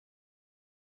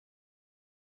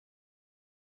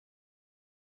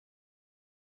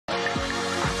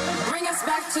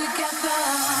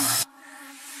together.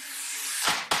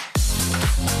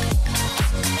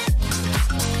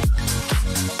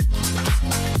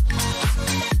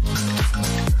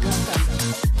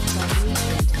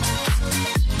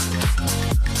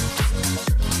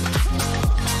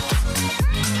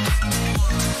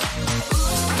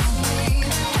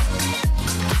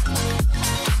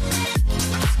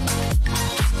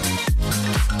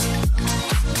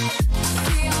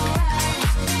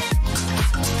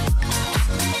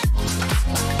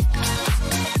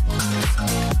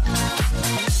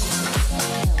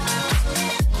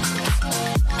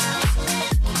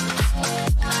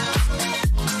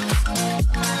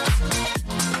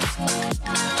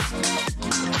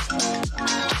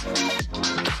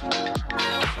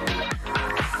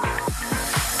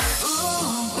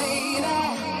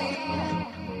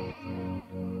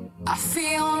 I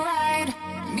feel right.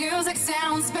 Music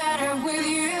sounds better with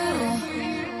you.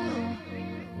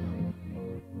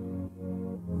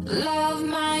 Love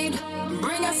might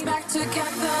bring us back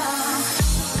together.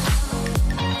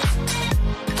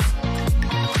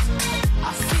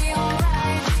 I feel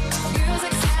right.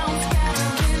 Music sounds better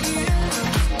with you.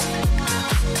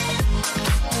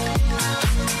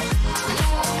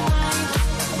 Love might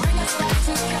bring us back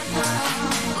together.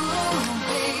 Ooh,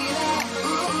 baby.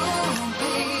 Ooh,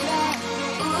 baby.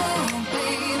 Ooh,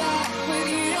 baby. With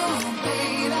you,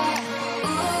 baby.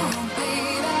 Ooh,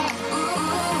 baby. Ooh,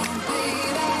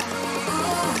 baby.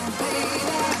 Ooh,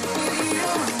 baby. With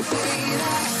you, baby.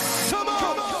 Come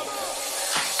on!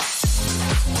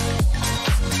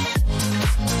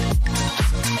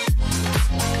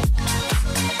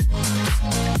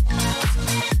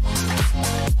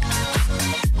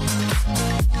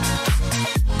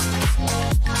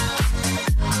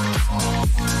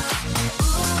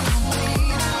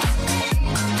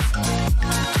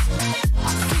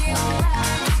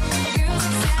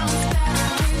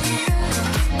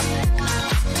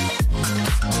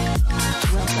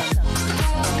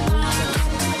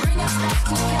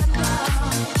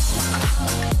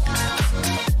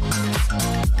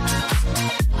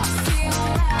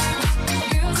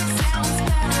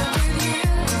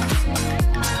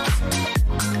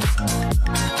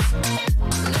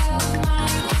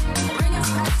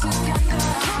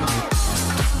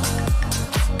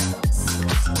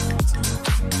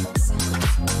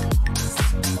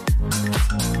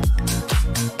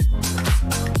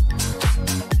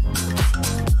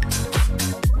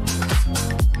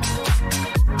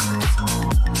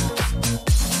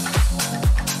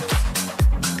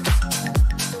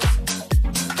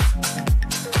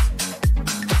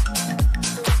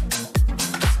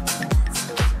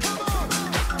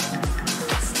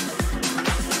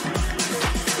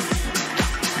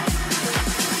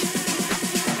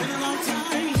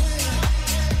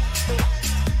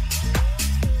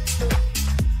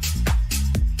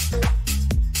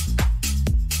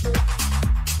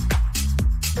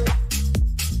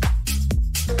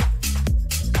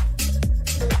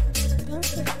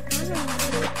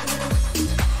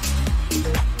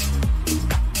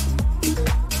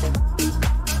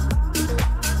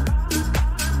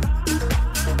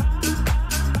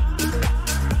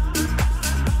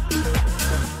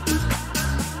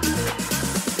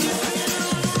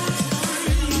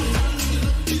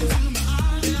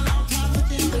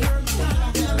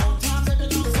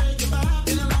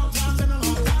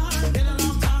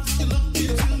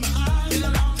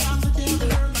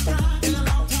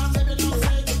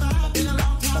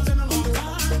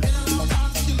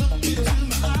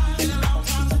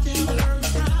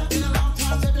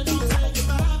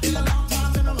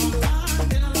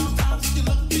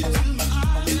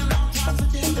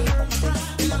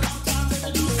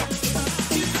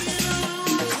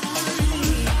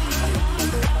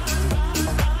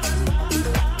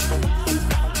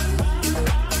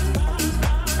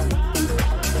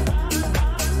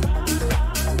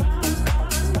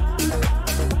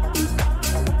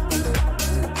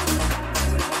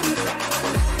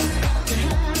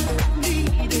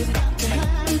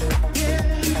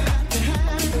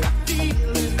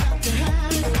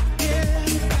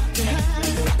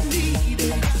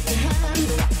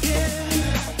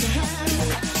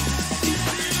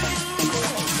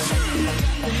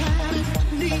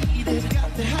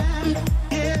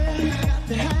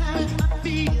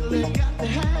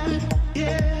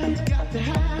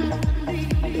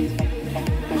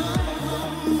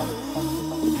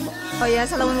 Oh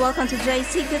yes, hello and welcome to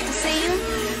JC. Good to see you.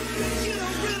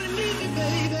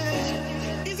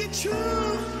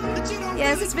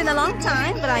 Yes, it's been a long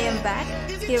time, but I am back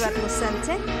here at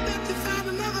Lucente.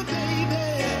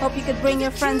 Hope you could bring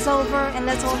your friends over and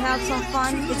let's all have some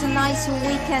fun. It's a nice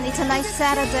weekend. It's a nice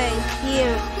Saturday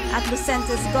here at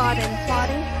Lucente's Garden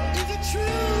Party. Is it true?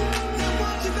 I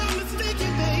want you to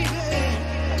mistaken, baby.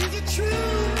 Is it true?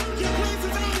 Your place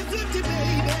is on the 50,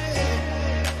 baby.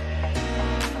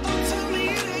 Oh, tell me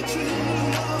it ain't true.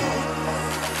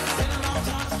 Been a long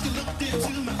time since you looked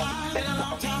into my eyes. Been a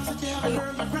long time since you ever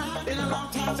heard my cry. Been a long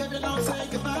time since you don't say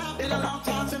goodbye. Been a long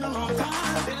time since a long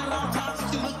time. Been a long time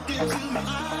since you looked into my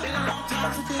eyes. Been a long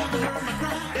time since you ever heard my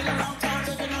cry. Been a long time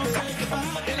since you don't say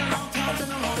goodbye. Been a long time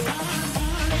since a long time.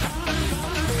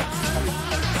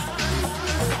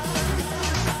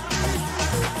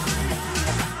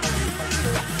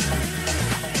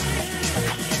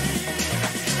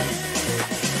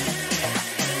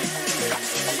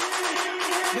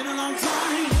 Been a long time.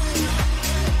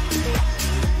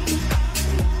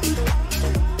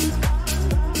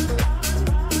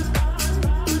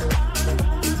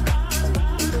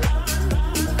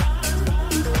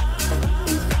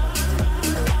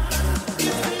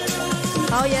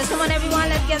 Oh yes, come on everyone,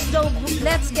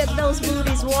 let's get those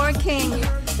booties working.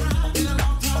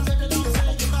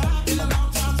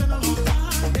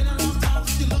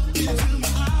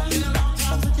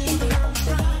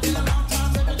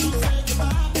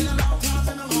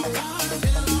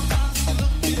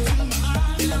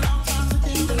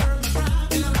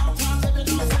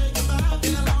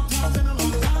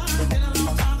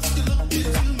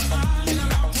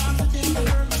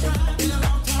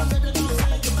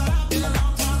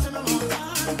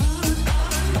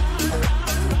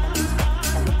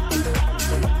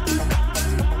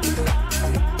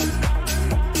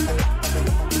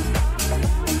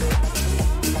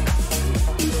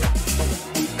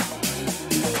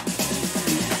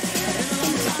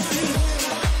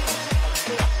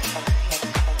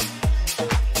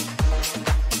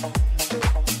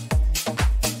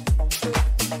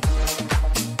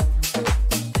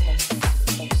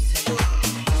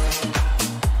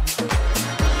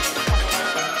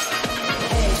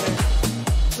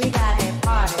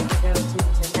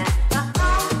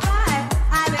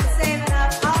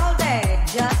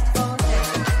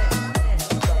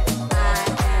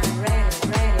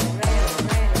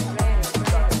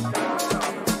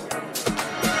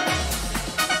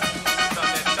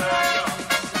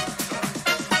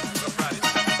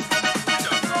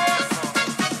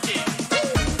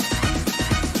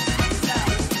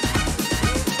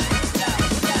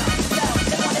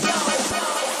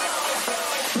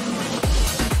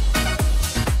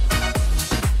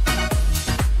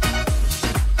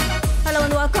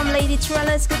 Lady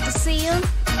Trellis, good to see you.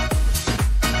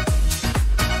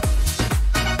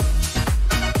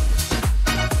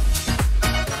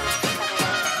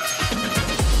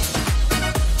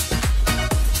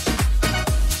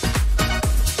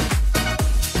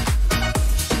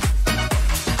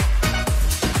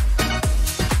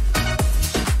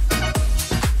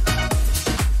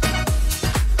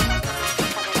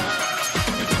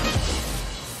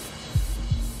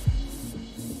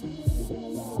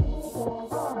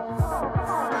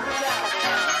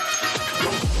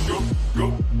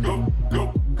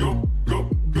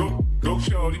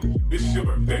 It's your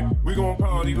birthday. We gon'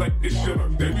 party like it's your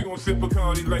birthday. We gon' sip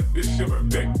Bacardi like it's your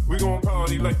birthday. We gon'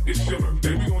 party like it's your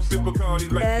birthday. We gon' sip Bacardi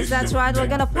like yes, it's that's your right. birthday.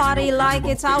 We're gonna party like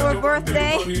it's our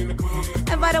birthday.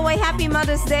 And by the way, happy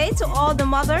Mother's Day to all the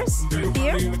mothers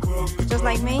here, just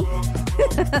like me.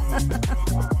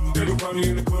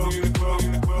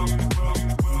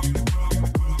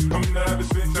 I'm not having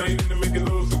sex, I ain't into making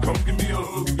love, so come give me a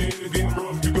hug. If you're into getting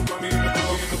rough, you can find me in the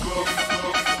club, in the club, in the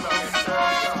club.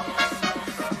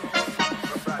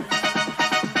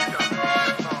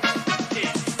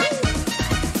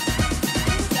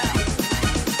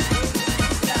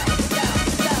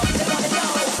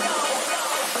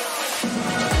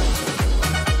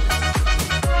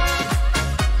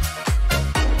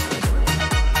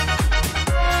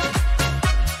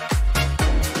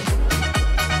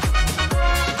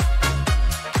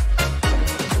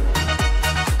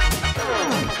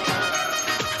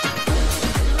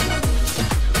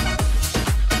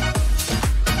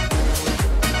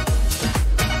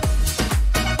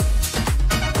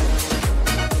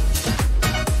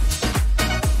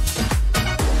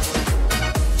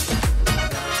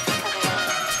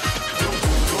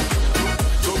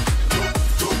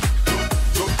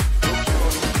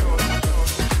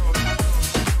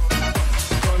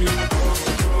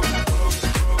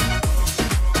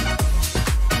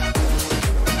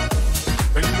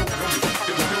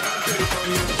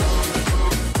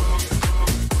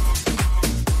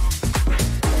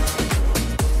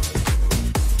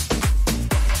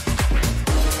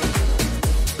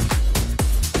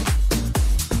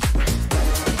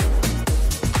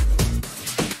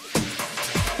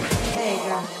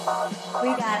 We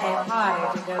got a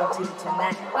party to go to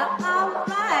tonight. But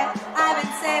alright, I've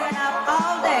been saving up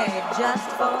all day just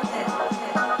for this.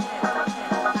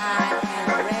 I am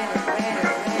ready, ready,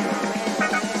 ready, ready,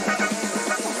 ready.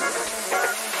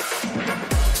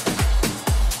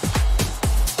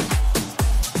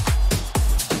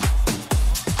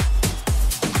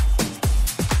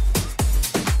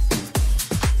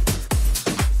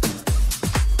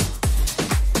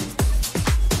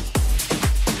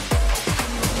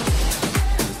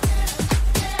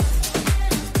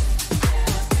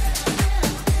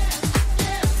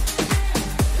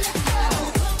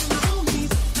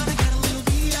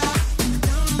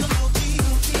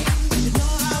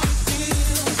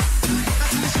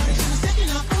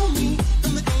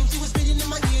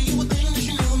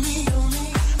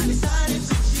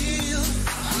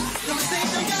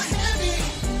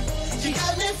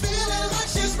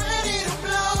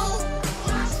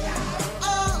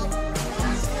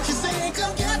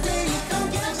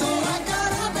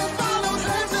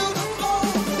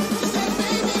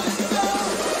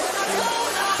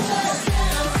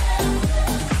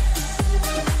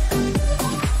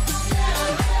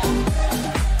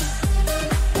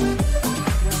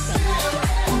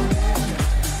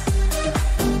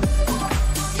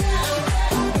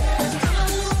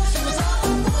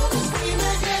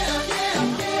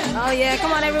 Oh yeah,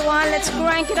 come on everyone, let's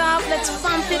crank it up, let's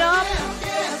pump it up.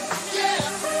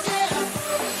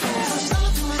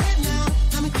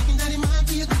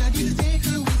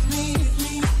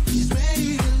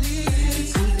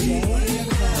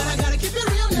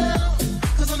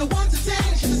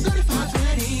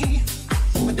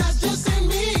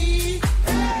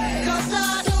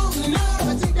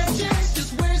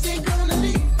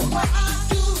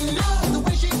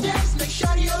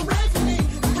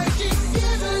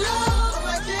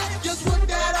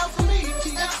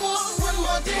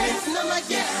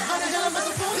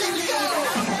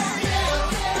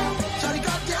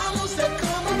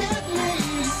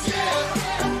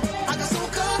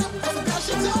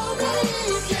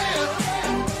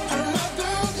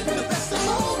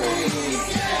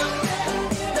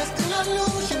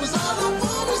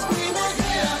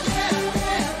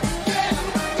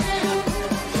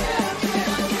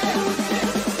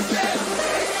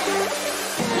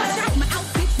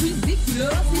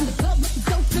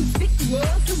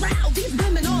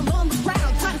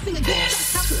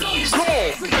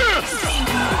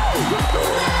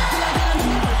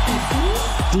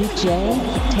 DJ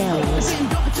Terese.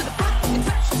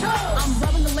 I'm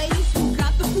rubbing the ladies who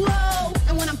got the flow.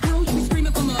 And when I'm through, you be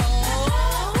screaming for more.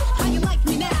 How you like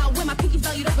me now when my pinky's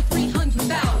valued over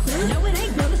 300,000? No, it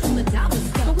ain't girl, it's from the dollar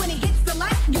store. But when it hits the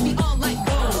light, you be all like,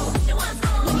 whoa.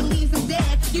 When he leaves them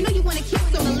dead, you know you want to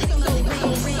kiss on the lips, so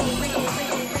ring.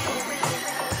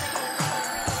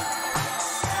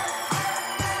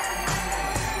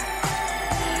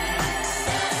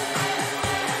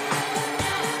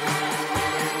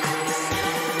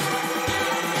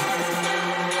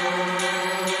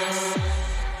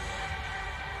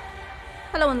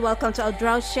 Hello and welcome to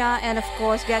Audrosia and of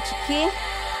course Jackin.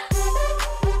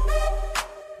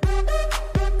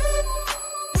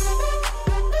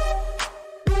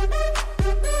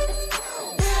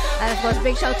 And of course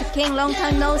big shout to King, long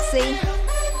time no see.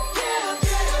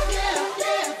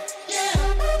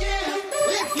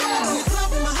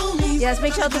 Yes,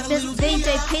 big shout to this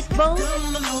DJ Pitbull.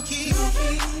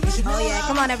 Oh yeah,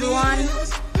 come on everyone.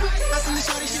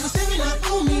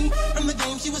 From the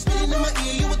game she was spitting in my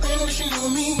ear, you would think that she knew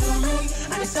me.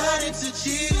 I decided to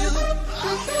chill.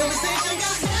 Conversation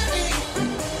got heavy.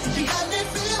 She got me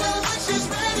feeling like she's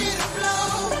ready to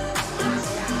blow.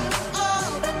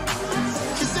 Oh,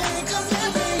 she said, come get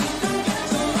me.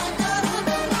 So I got up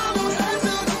and followed her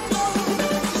to the floor.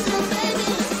 She said, baby,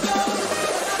 let's go.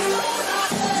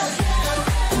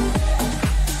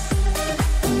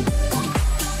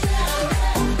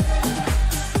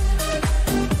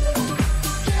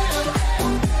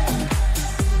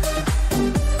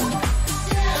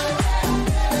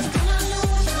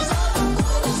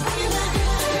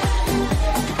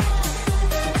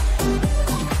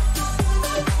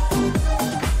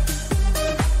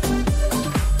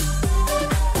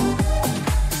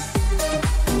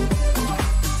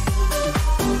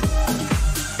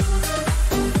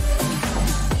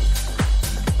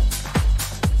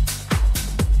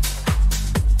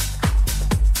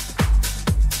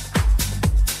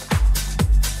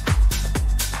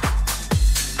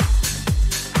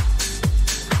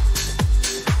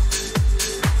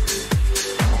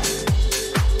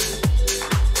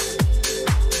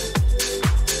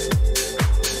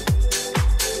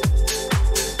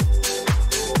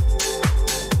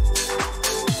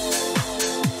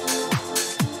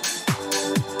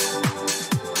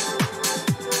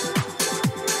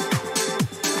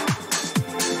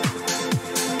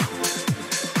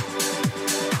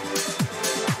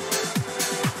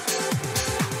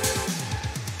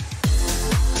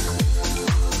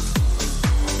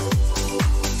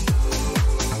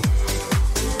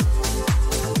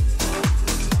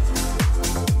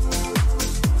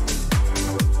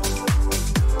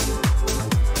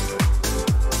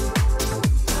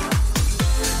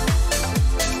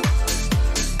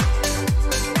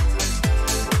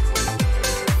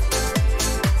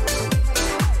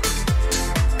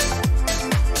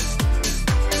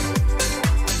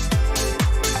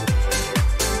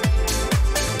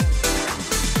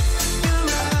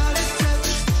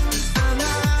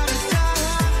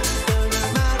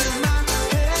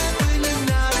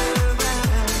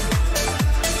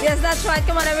 Yes, that's right.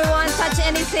 Come on, everyone. Touch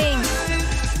anything.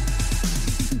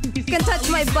 You can touch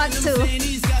my butt too.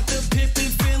 He's got the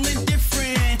pimpin' feeling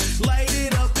different. Light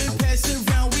it up and pass it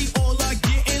around. We all are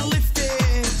getting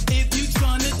lifted. If you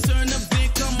tryna turn a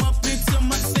big come up into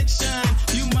my section,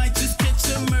 you might just catch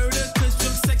a murder, cause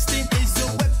drug sexting is a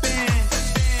weapon.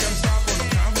 Gotta stop on the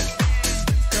combo.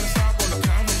 Gotta stop on the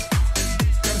combo.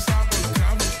 Gotta stop on the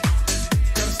combo.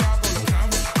 Gotta stop on the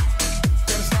combo.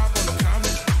 Gotta stop on the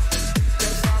combo.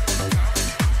 Gotta stop on the combo.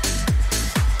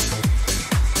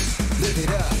 Lift it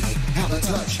up, have a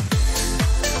touch.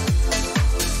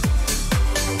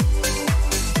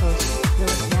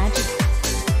 Little magic.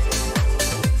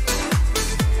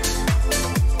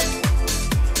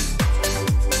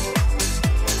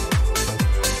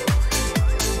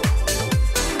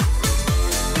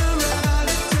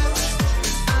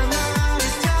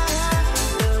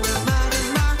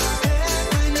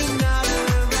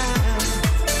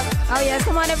 Oh yes,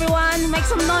 come on, everyone. Make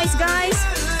some noise, guys.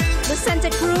 The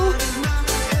Lucente crew.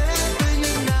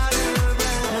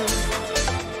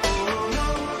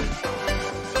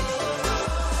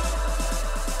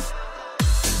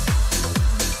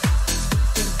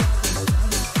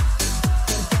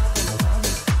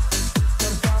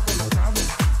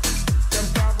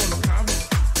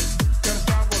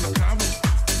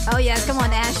 Oh yes, come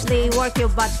on, Ashley. Work your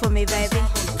butt for me, baby.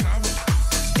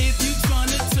 If you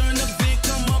tryna turn a big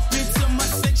come up into my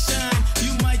section,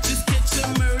 you might just catch a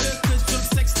murder, cause drug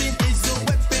sexting is a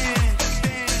weapon.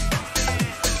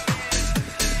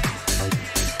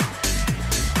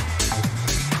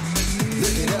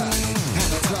 Lift it up,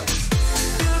 have a touch.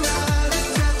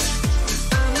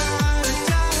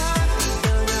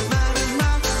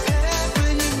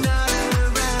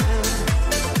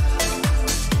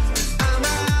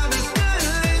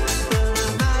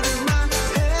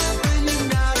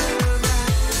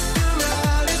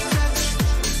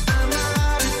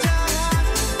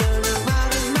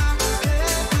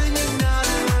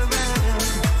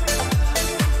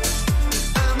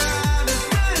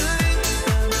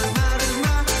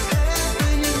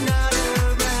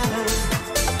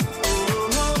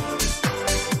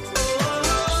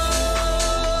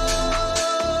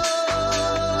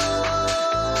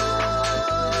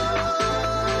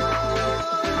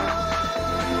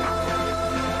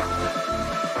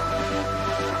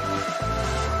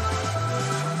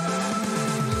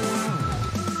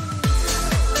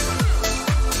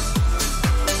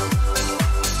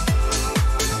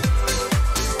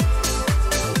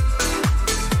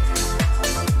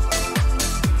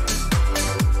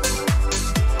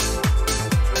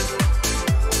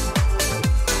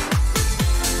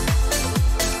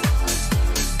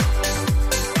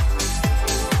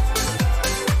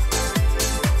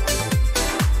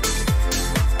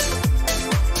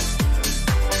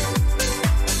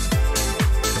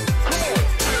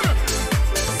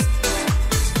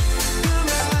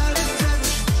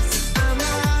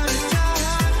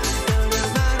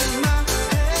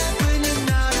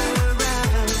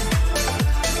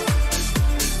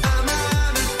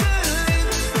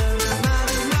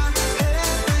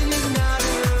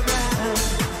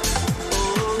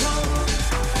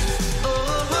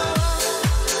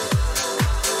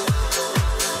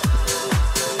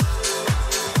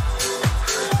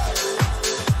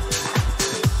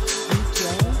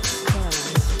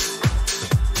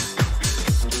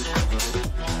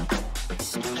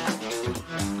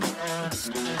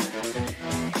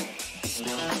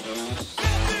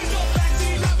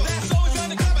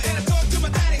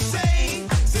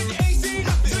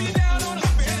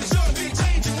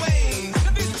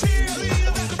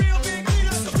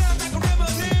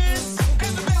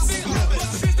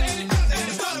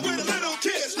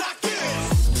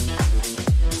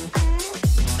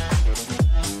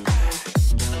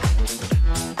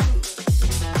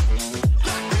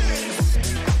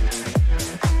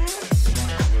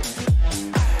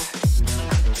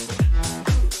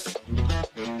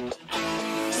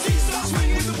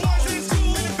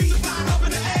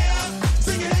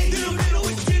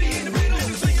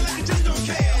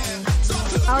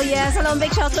 Oh yes, hello,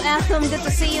 big shout to Anthem. Good to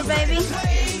see you, baby.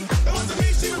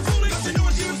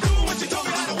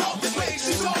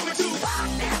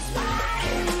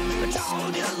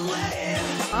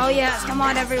 Oh yes, come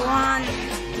on, everyone.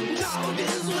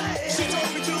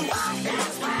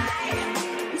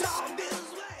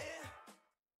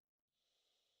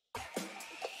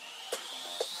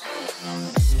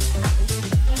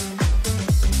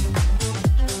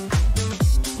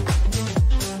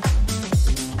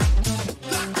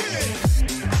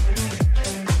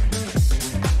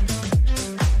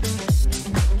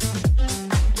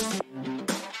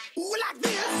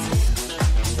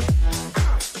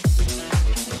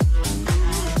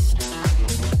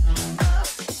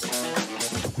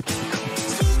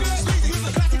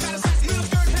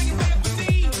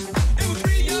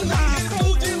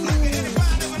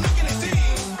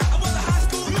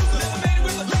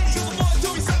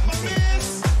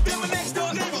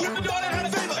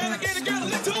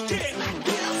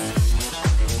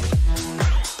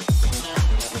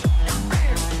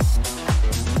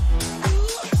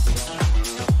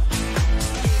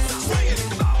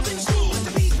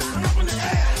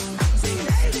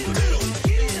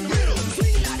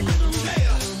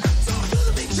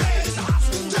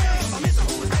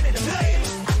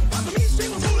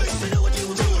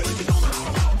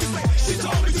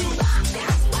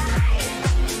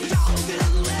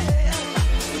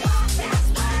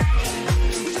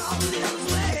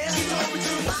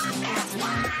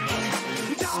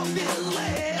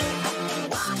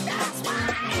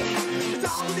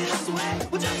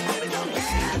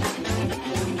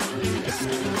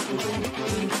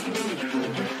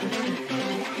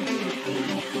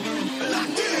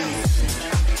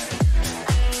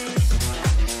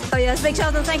 Yes, big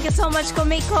shout out. Thank you so much,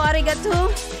 Komiko.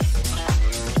 Arigato.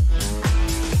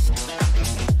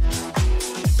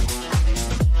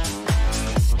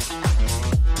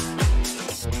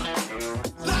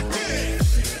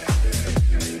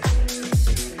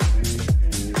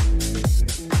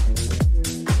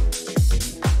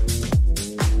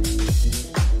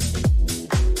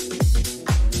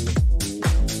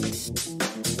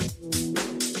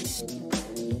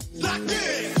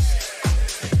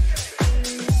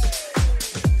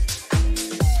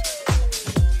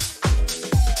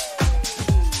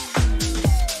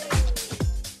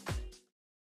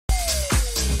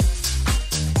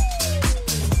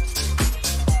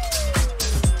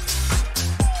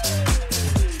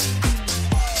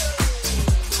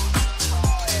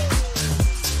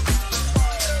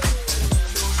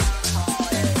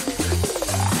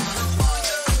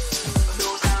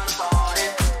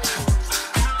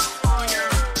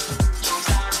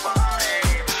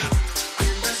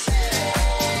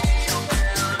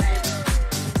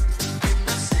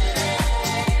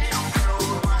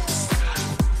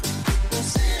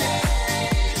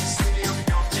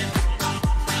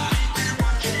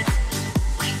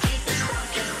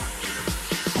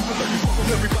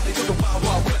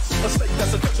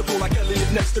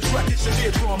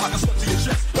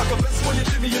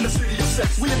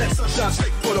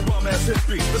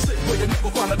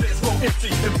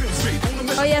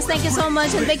 Oh yes, thank you so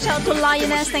much, and big shout out to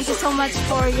Lioness. Thank you so much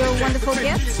for your wonderful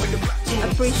gift.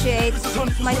 Appreciate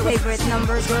my favorite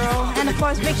number, girl. And of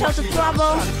course, big shout out to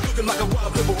Trouble.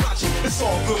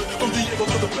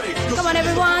 Come on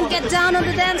everyone, get down on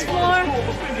the dance floor.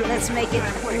 Let's make it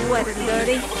wet and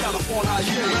dirty.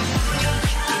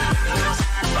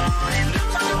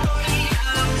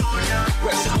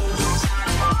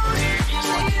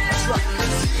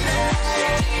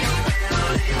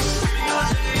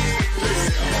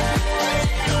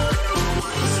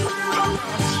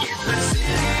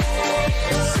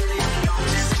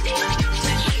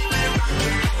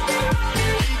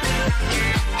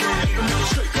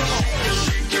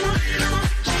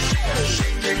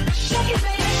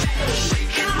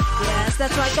 Yes,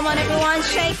 that's right. Come on everyone,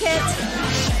 shake it.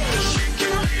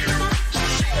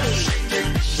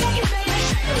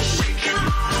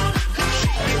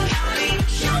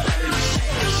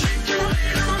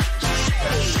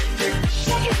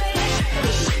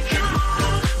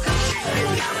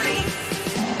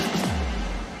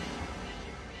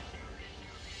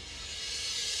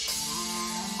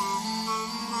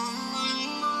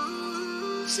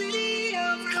 City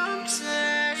of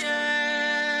Compton,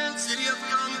 city of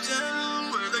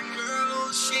Compton, where the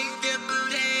girls shake their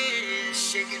booty,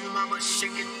 shake it, mama,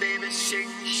 shake it, baby, shake,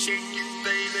 shake it,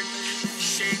 baby,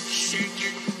 shake, shake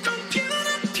it.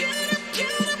 Computer, computer,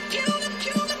 computer, computer,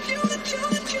 computer, computer,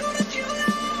 computer, computer.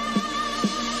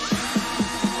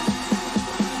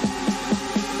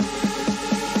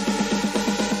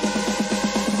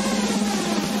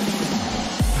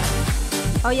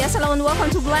 Oh yes, hello and welcome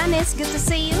to Glennis. Good to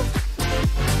see you.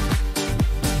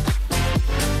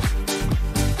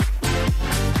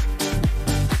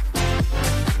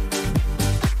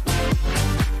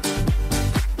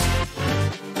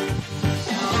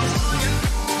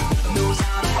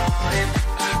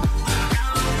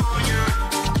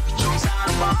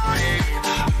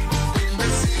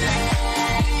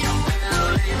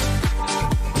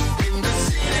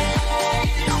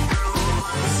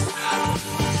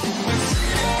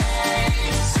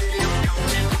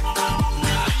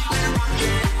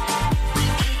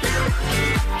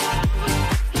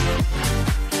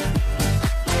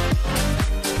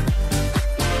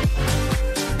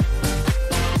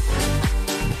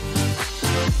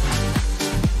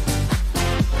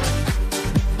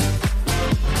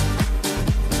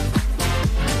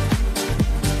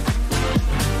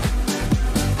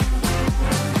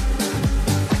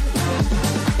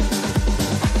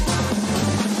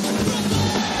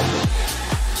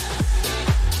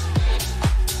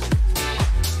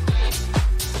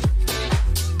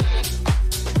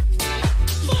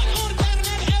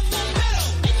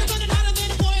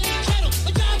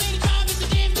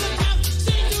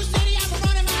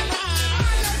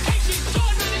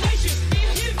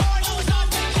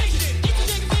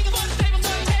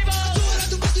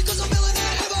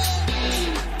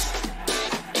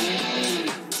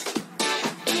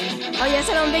 Oh yes,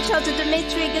 hello, big shout out to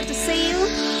Dimitri. Good to see you.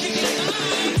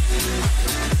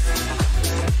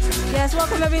 Yes,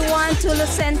 welcome everyone to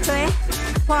Lucente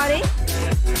party.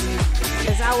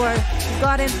 It's our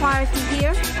garden party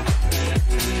here.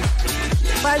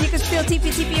 But you can still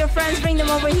TP your friends, bring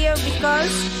them over here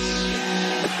because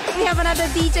we have another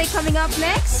DJ coming up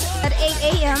next at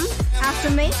 8 a.m.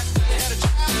 after me.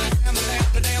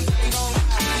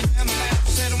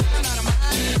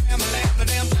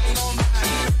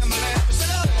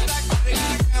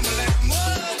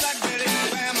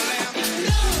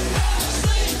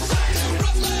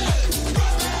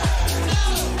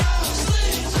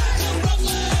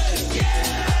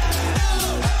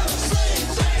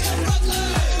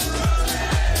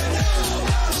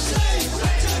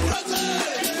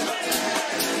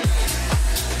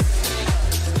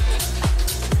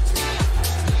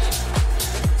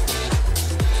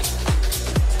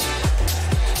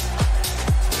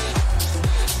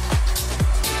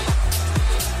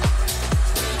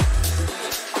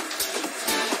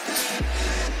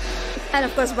 And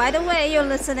of course, by the way, you're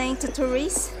listening to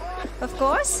Terese, of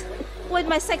course, with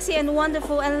my sexy and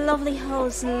wonderful and lovely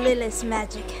host, Lilis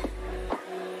Magic.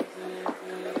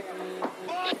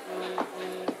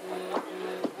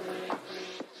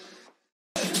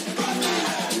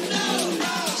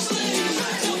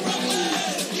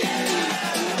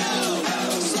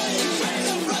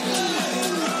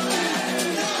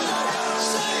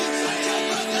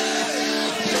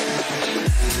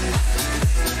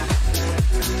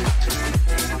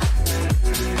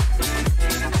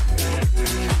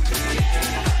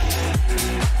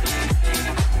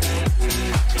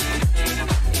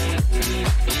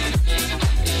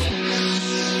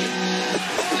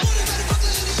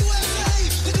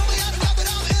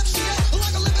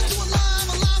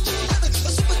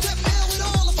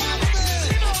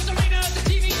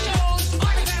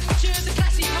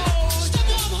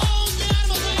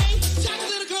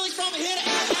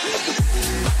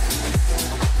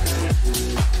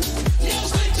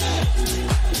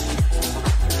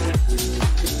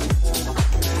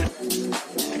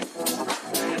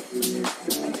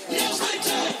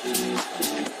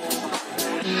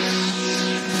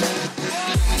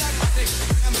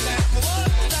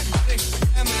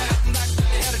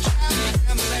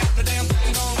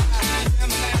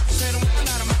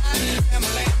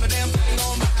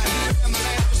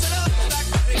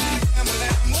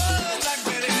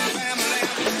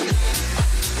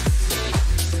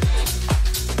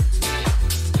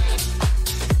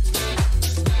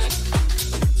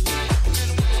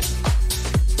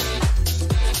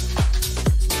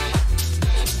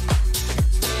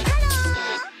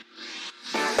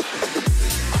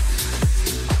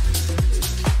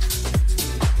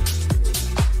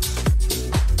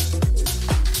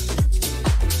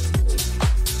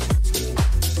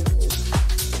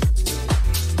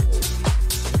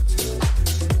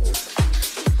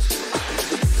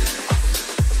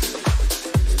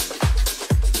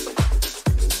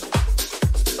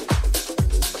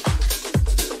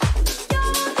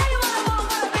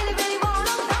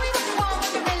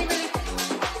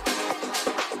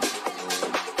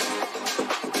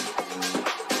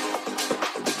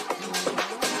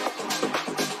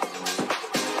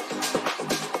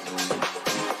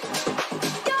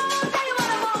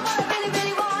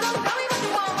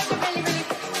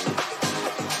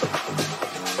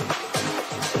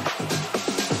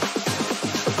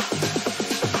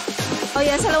 Oh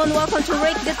yes, hello and welcome to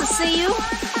Rick. Good to see you.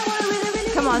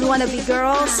 Come on, wannabe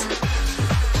girls.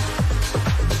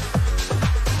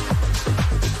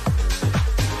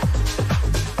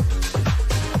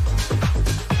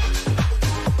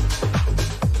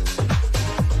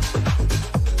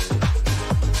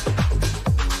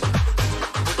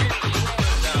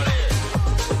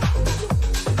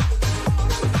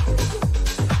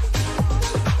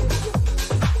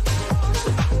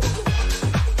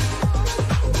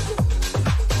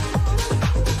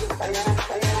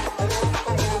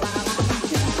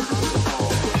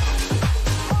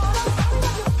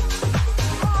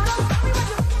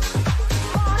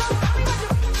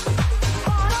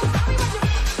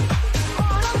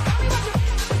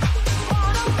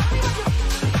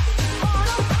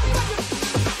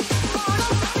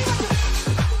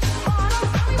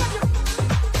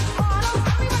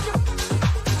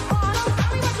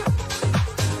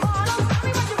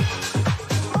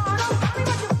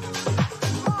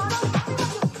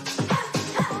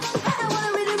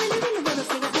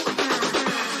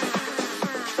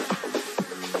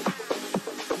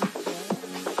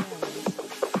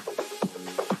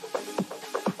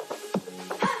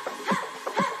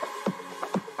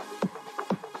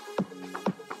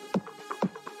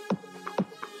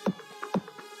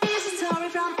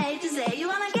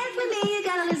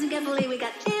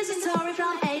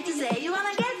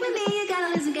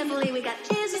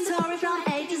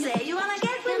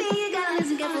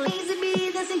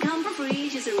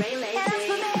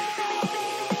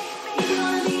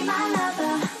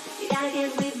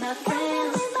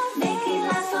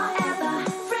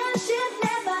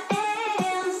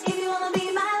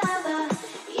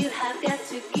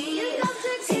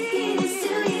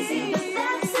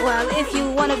 Well, if you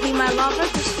want to be my lover,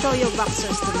 just throw your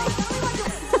boxers to me.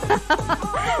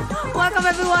 Welcome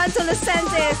everyone to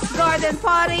Lucente's Garden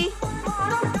Party.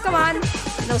 Come on,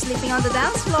 no sleeping on the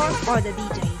dance floor or the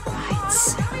DJ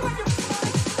rides.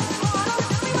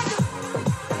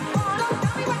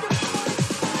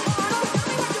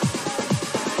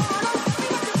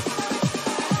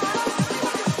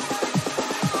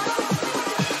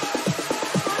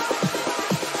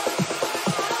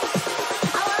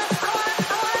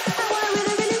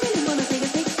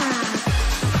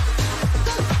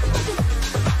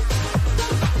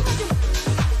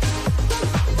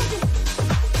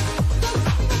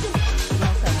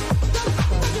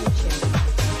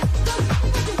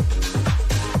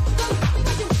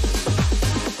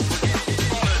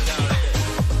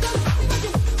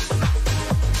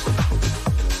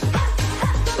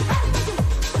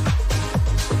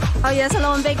 Oh yes,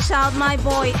 hello and big shout, my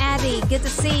boy Eddie. Good to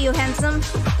see you, handsome.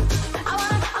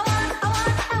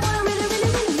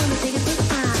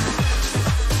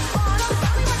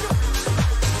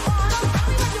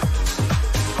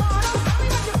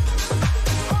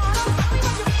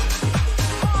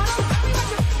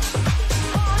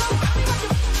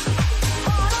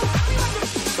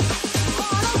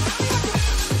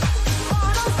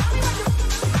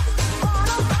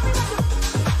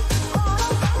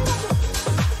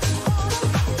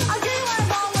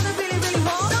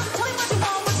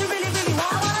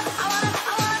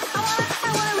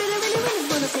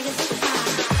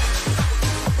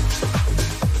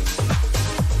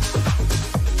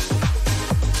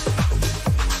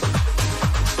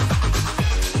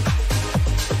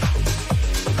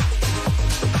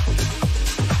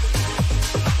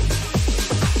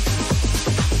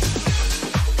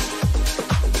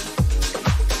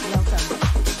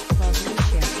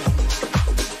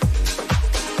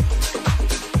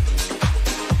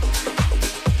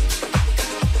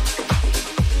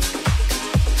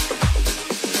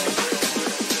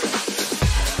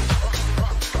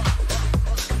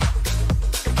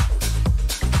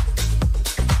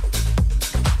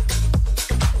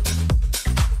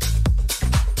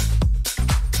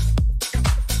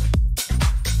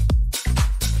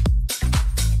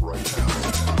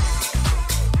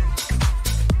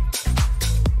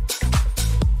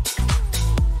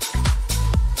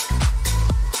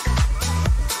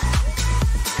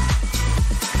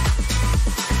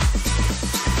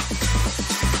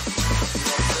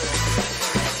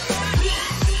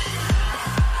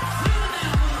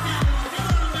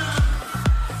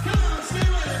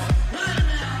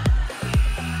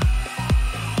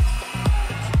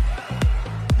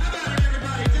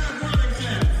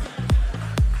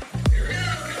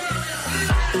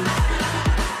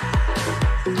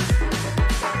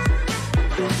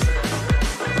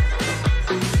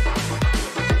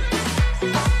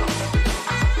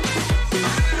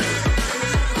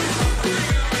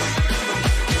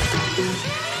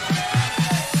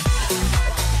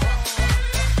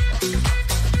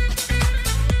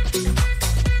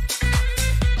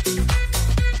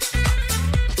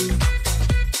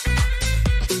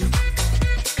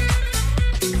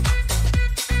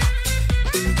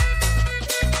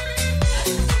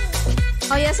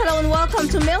 Hello and welcome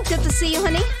to Milk. Good to see you,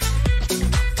 honey.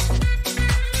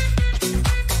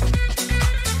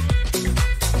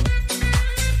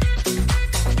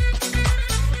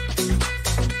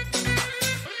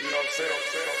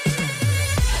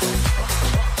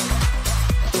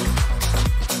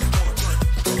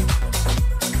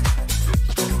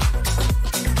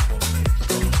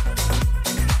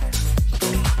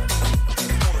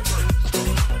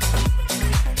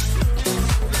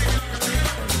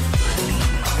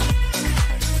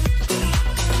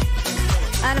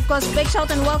 Big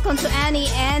shout and welcome to Annie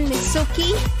and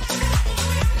Mitsuki.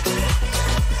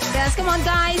 Yes, come on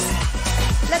guys.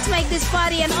 Let's make this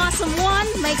party an awesome one.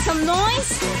 Make some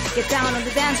noise. Get down on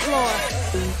the dance floor.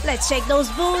 Let's shake those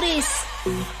booties.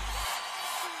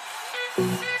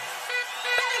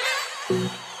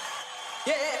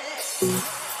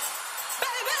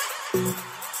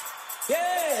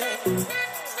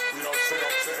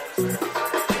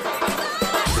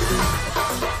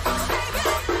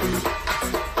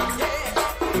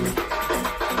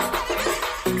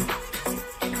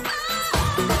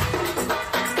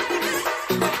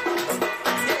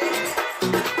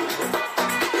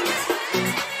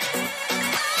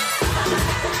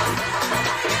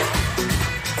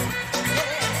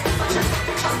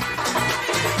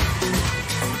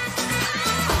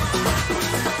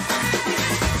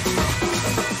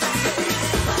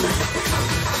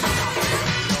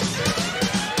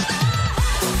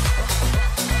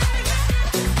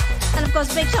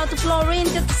 Big shout to Florine,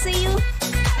 good to see you.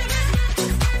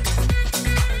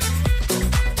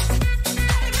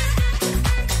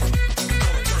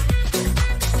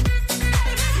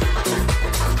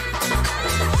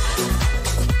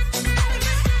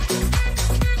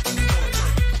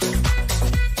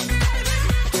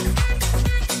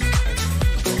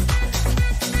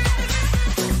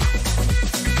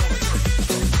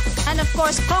 And of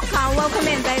course, Coca, welcome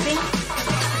in, baby.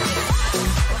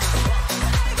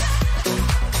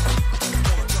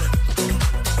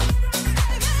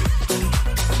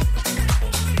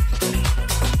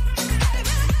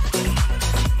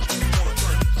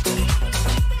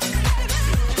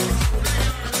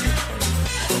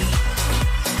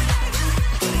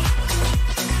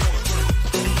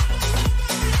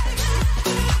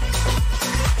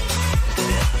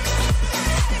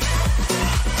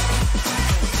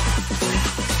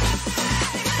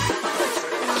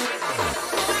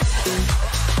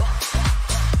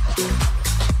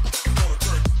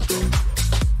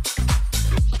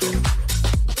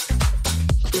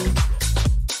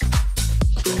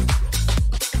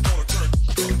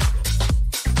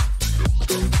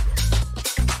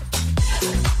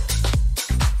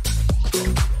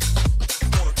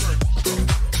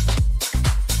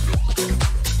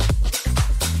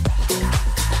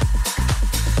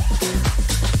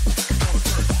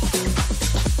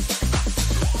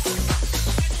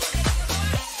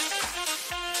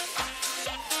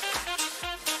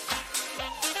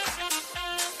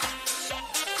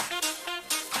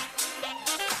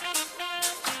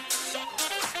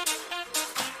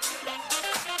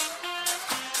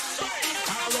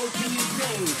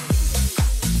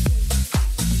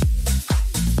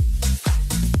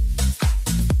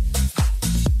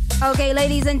 Okay,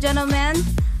 ladies and gentlemen,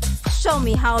 show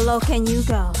me how low can you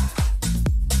go.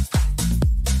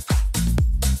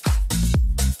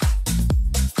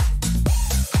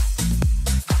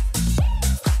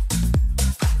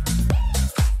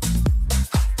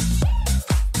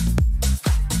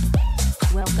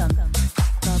 Welcome,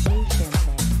 Club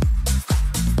Lucente.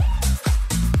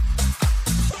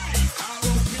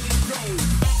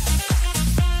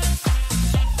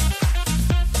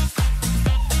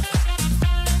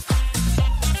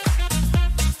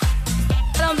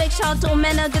 Hello, big shout out to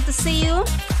Omena, good to see you.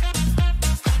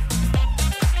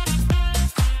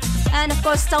 And of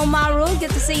course, Taumaru, good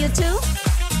to see you too.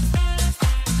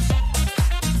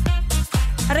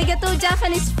 Arigato,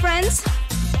 Japanese friends.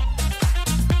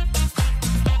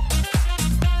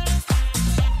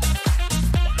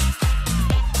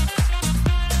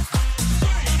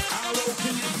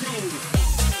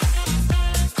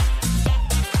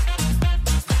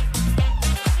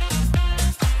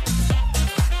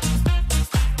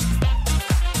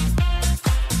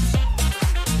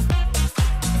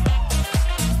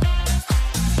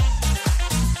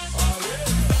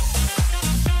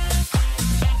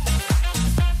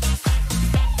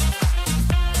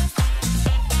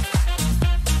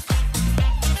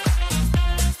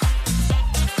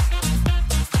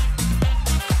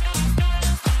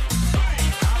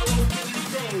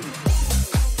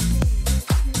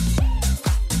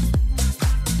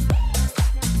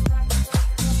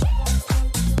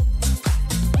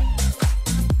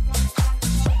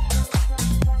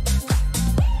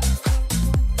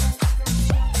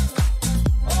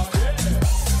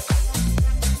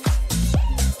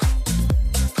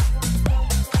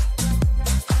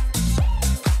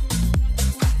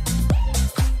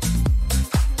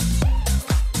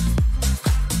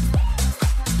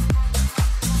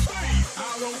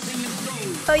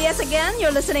 So yes, again,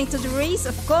 you're listening to Therese,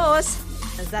 of course.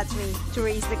 That's me,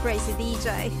 Therese, the crazy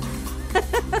DJ.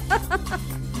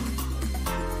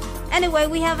 Anyway,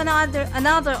 we have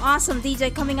another awesome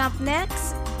DJ coming up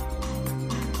next.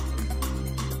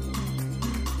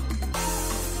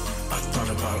 I thought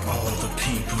about all the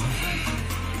people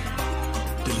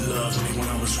that loved me when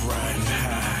I was riding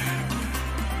high.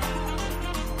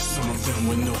 Some of them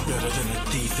were no better than a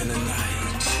thief in the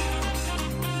night.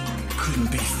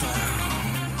 Couldn't be found.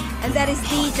 And that is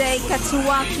DJ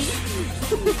Katsuwaki.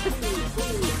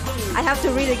 I have to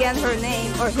read again her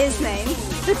name, or his name.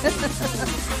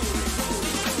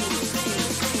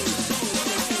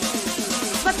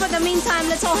 But for the meantime,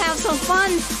 let's all have some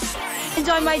fun.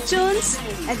 Enjoy my tunes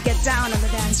and get down on the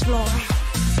dance floor.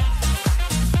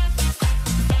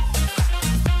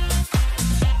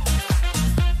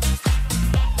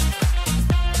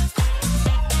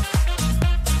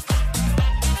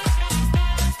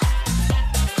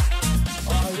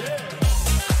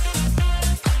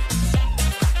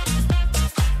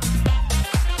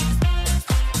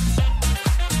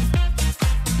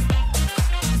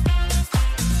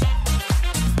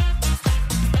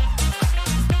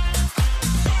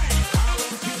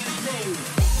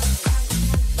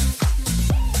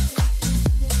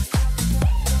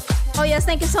 Oh yes,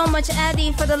 thank you so much,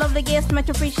 Eddie, for the lovely gift. Much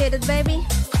appreciated, baby.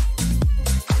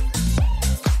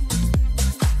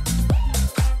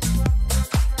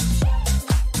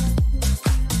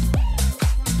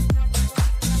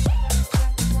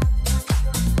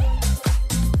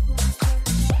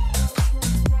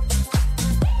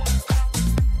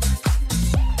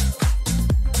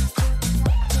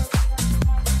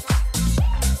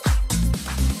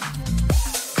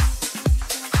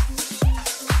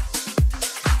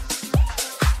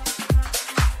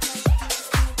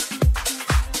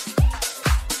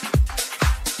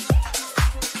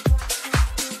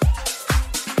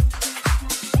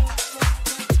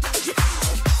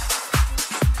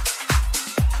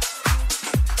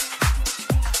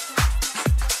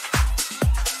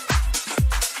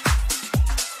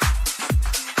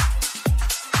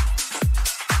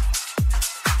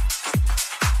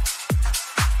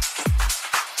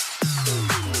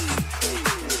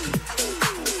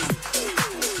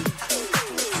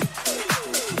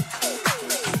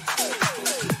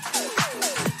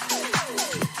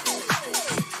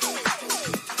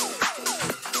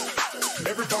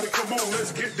 Everybody come on,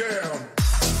 let's get down.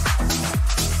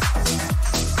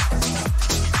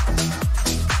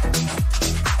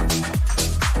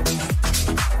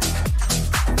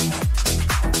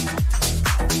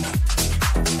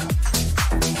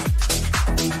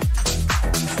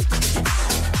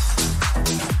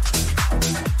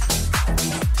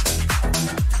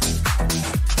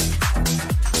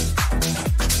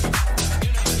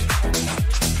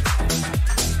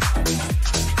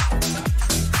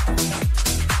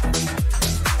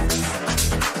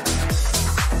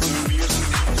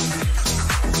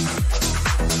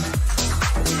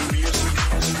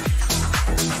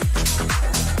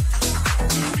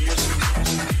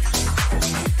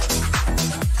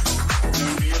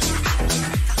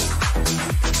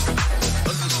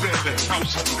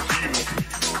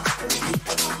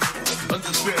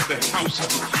 house is a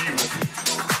feeling.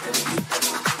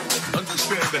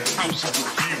 Understand the house is a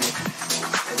feeling.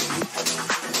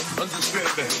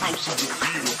 Understand the house is a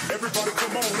feeling. Everybody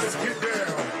come on, let's get down.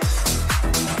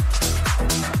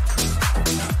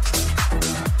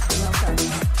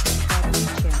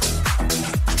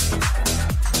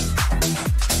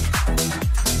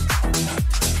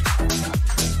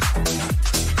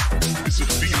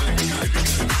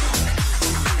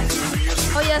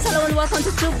 Oh yes, hello and welcome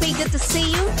to 2P. Good to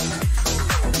see you.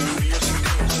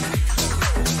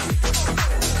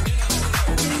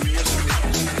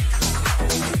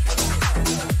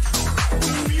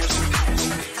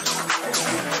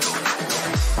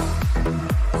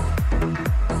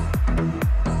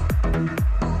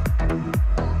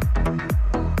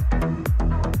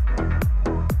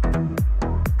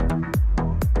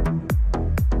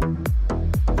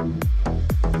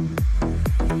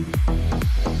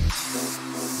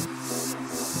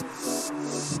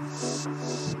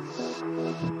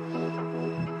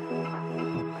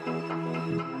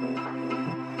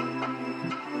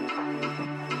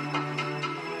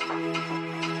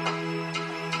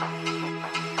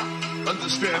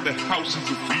 Understand the house is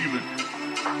a feeling.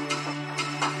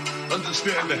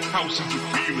 Understand the house is a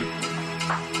feeling.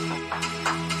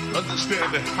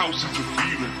 Understand the house is a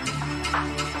feeling.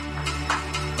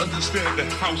 Understand the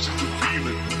house is a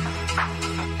feeling.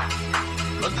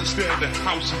 Understand the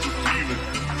house is a feeling.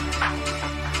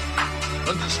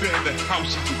 Understand the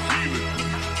house is a feeling.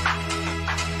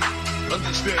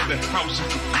 Understand the house is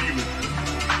a feeling.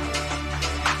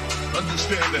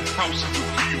 Understand the house is a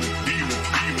feeling. Feeling,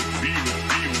 feeling, feeling,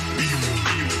 feeling,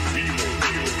 feeling, feeling,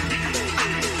 feeling,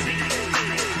 feeling.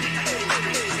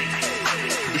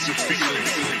 It's a feeling.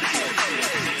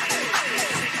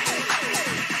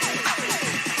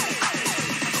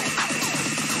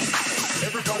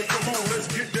 Everybody come on, let's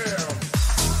get down.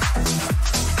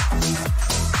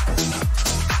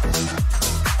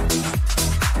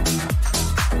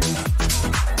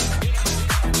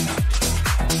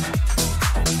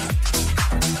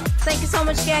 Thank you so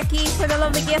much, Jackie, for the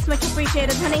lovely gift. Much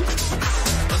appreciated, honey.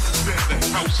 Understand the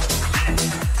house is a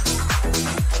feeling.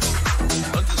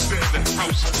 Understand the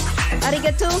house is a feeling.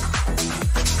 Arigato.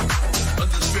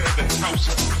 Understand the house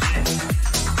is a feeling.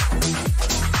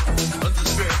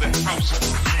 Understand the house is a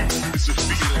feeling. It's a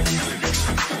feeling.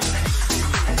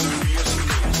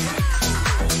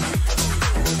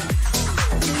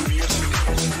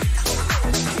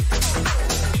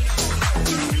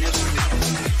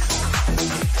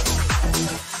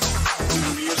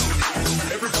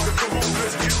 Everybody come on,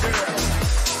 let's get down.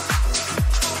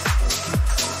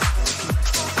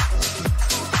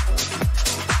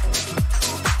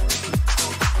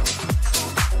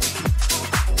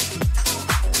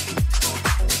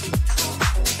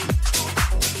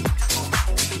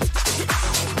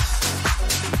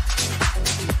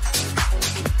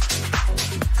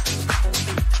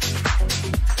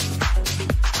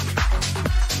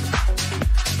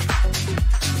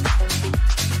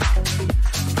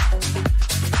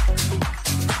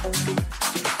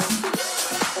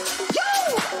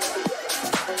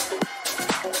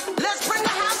 Let's bring the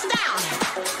house down.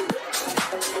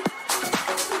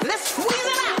 Let's squeeze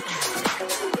it out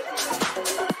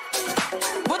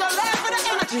with a little bit of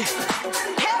energy.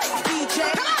 Hey, DJ,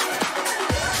 come on.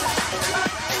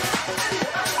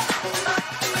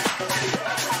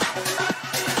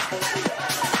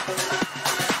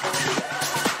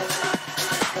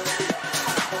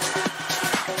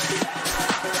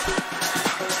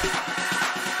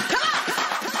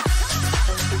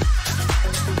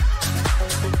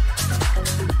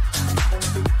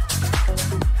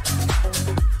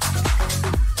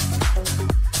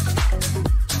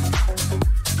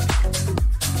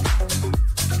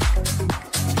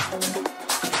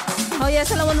 Oh yes,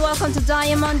 hello and welcome to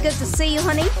Diamond. Good to see you,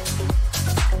 honey.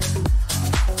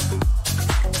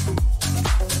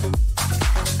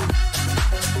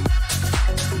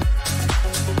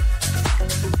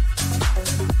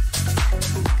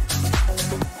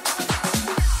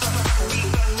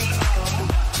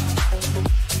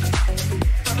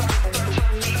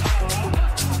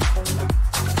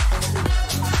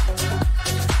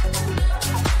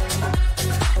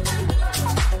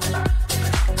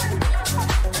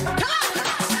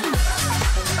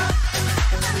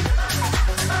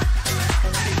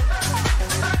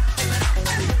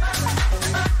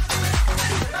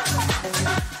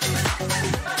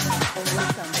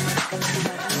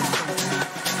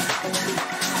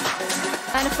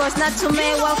 And of course, Natsume,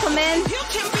 welcome in. You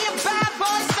can be a bad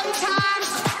boy sometimes.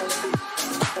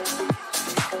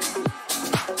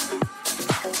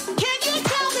 Can you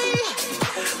tell me,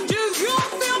 do you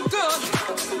feel good?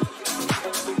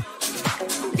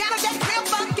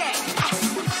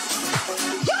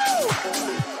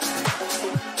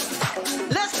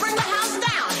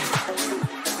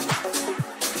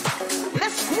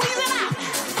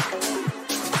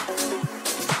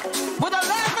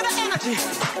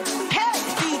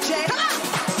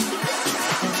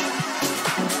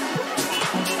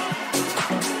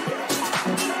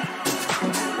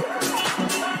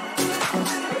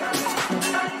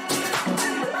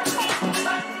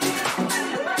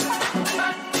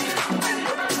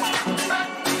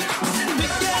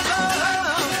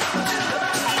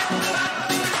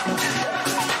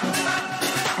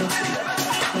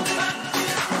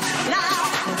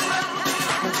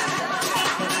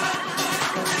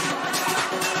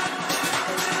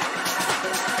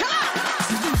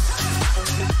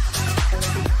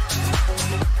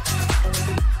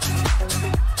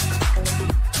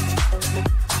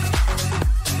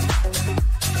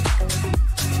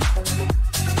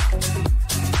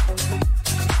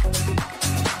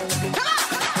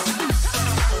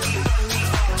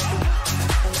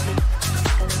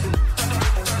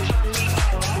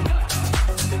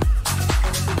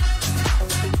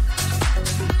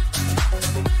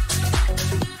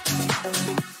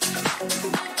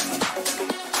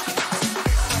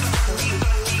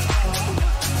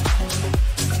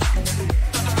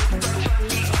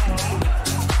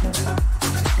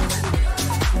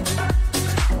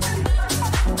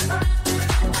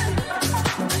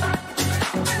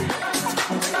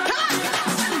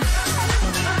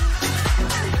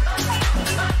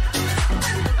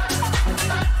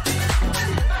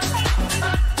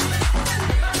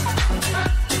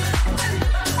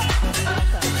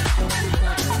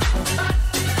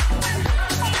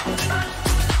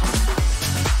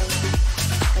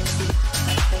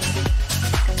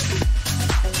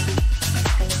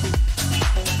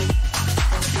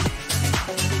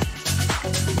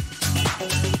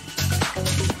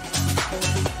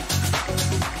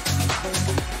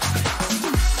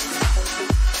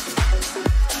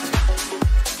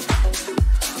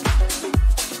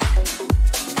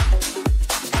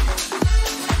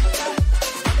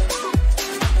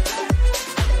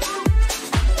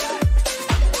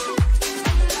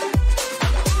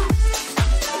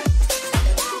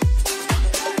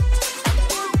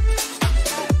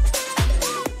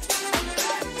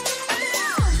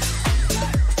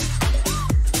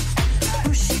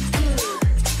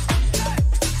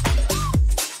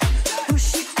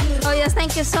 Yes,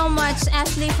 thank you so much,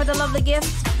 Ashley, for the lovely gift.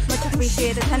 Much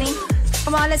appreciated, honey.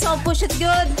 Come on, let's all push it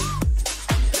good.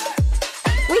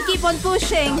 We keep on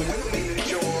pushing.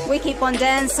 We keep on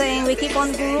dancing. We keep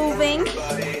on grooving.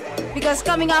 Because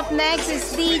coming up next is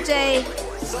DJ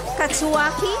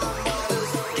Katsuaki.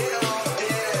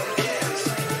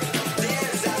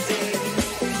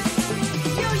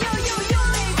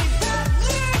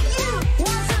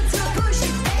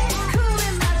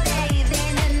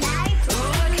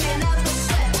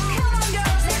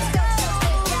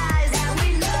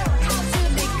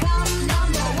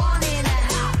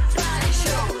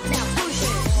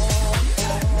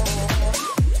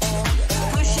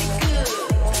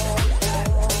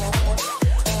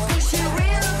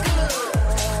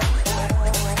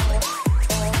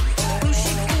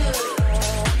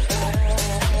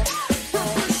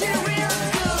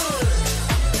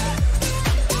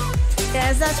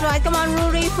 That's right. Come on,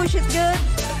 Ruri, push it good.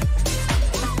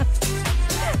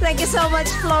 Thank you so much,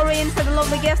 Florine, for the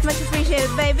lovely gift. Much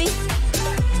appreciated, baby.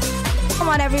 Come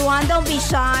on, everyone. Don't be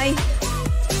shy.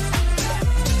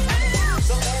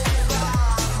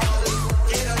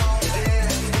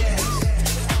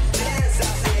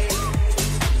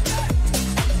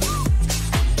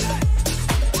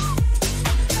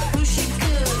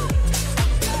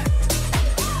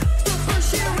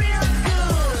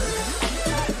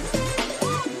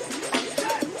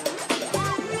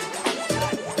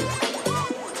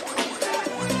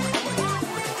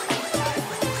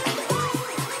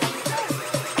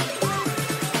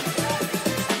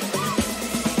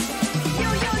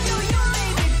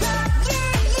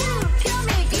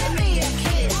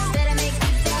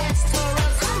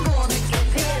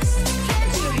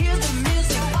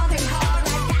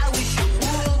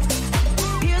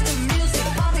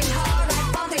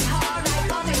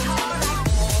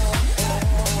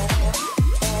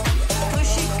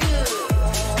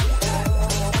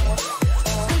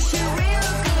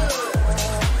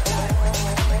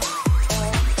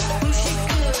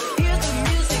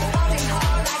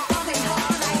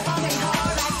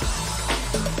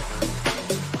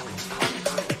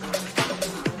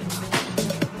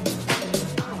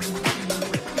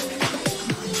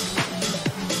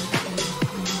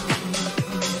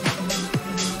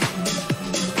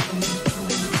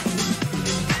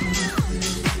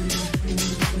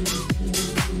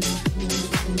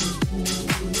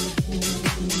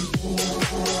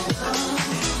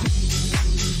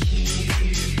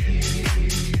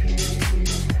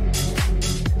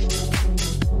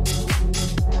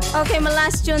 Okay, my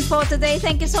last tune for today.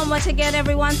 Thank you so much again,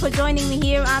 everyone, for joining me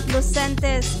here at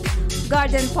Lucente's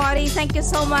Garden Party. Thank you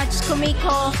so much,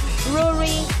 Kumiko,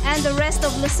 Ruri, and the rest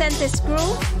of Lucente's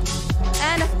crew.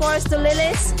 And of course, to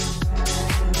Lilis.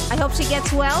 I hope she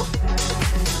gets well.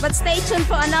 But stay tuned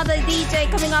for another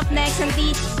DJ coming up next, and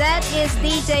that is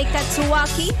DJ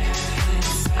Katsuaki.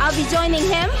 I'll be joining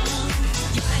him.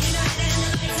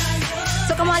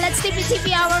 So come on, let's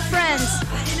tippy our friends.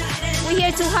 We're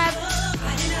here to have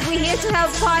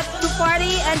to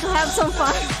party and to have some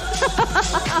fun.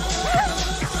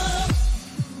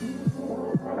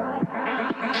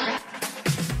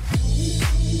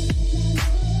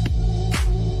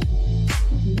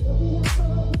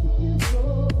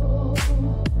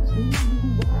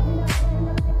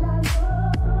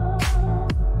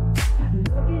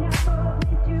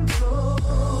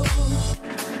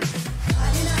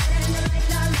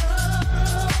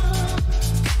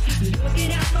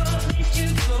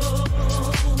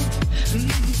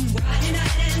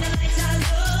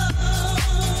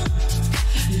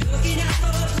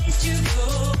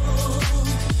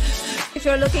 If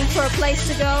you're looking for a place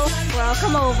to go, well,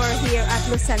 come over here at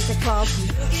Lucente Club.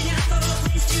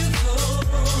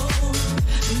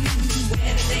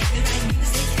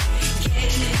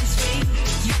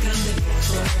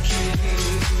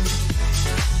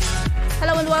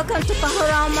 Hello and welcome to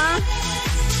Panorama.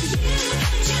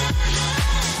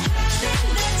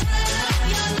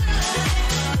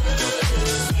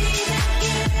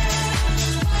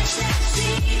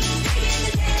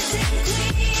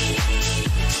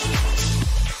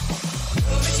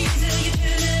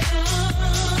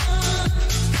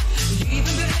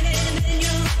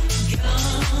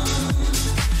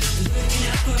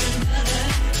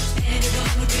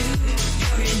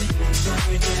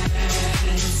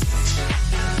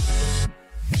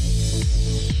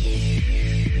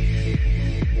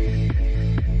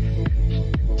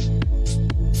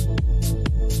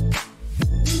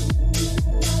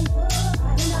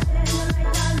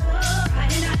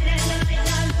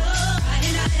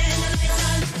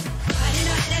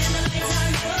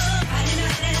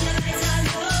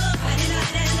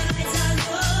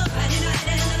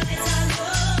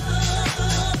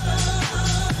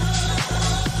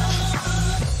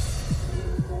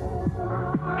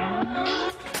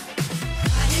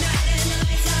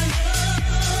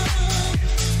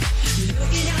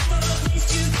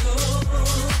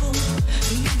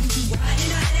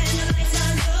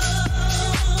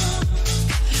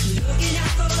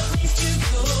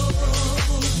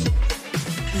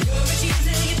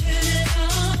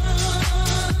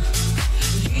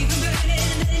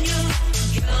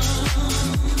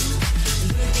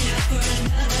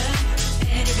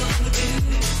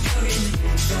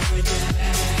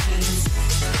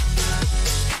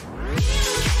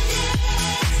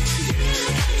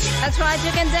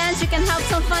 you can have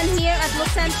some fun here at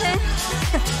Lucente.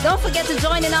 Don't forget to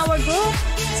join in our group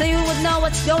so you would know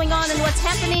what's going on and what's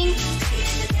happening.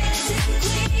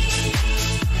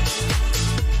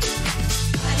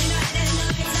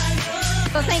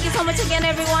 So thank you so much again,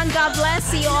 everyone. God bless.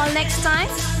 See you all next time.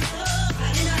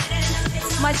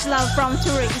 Much love from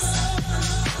Therese.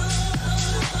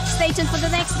 Stay tuned for the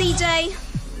next DJ.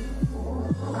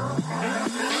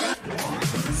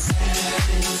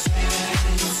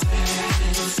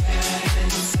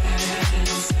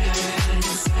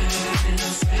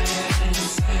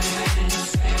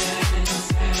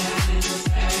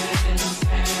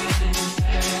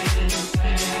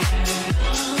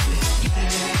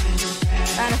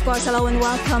 And of course, hello and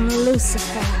welcome,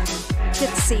 Lucifer. Good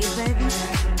to see you,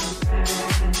 baby.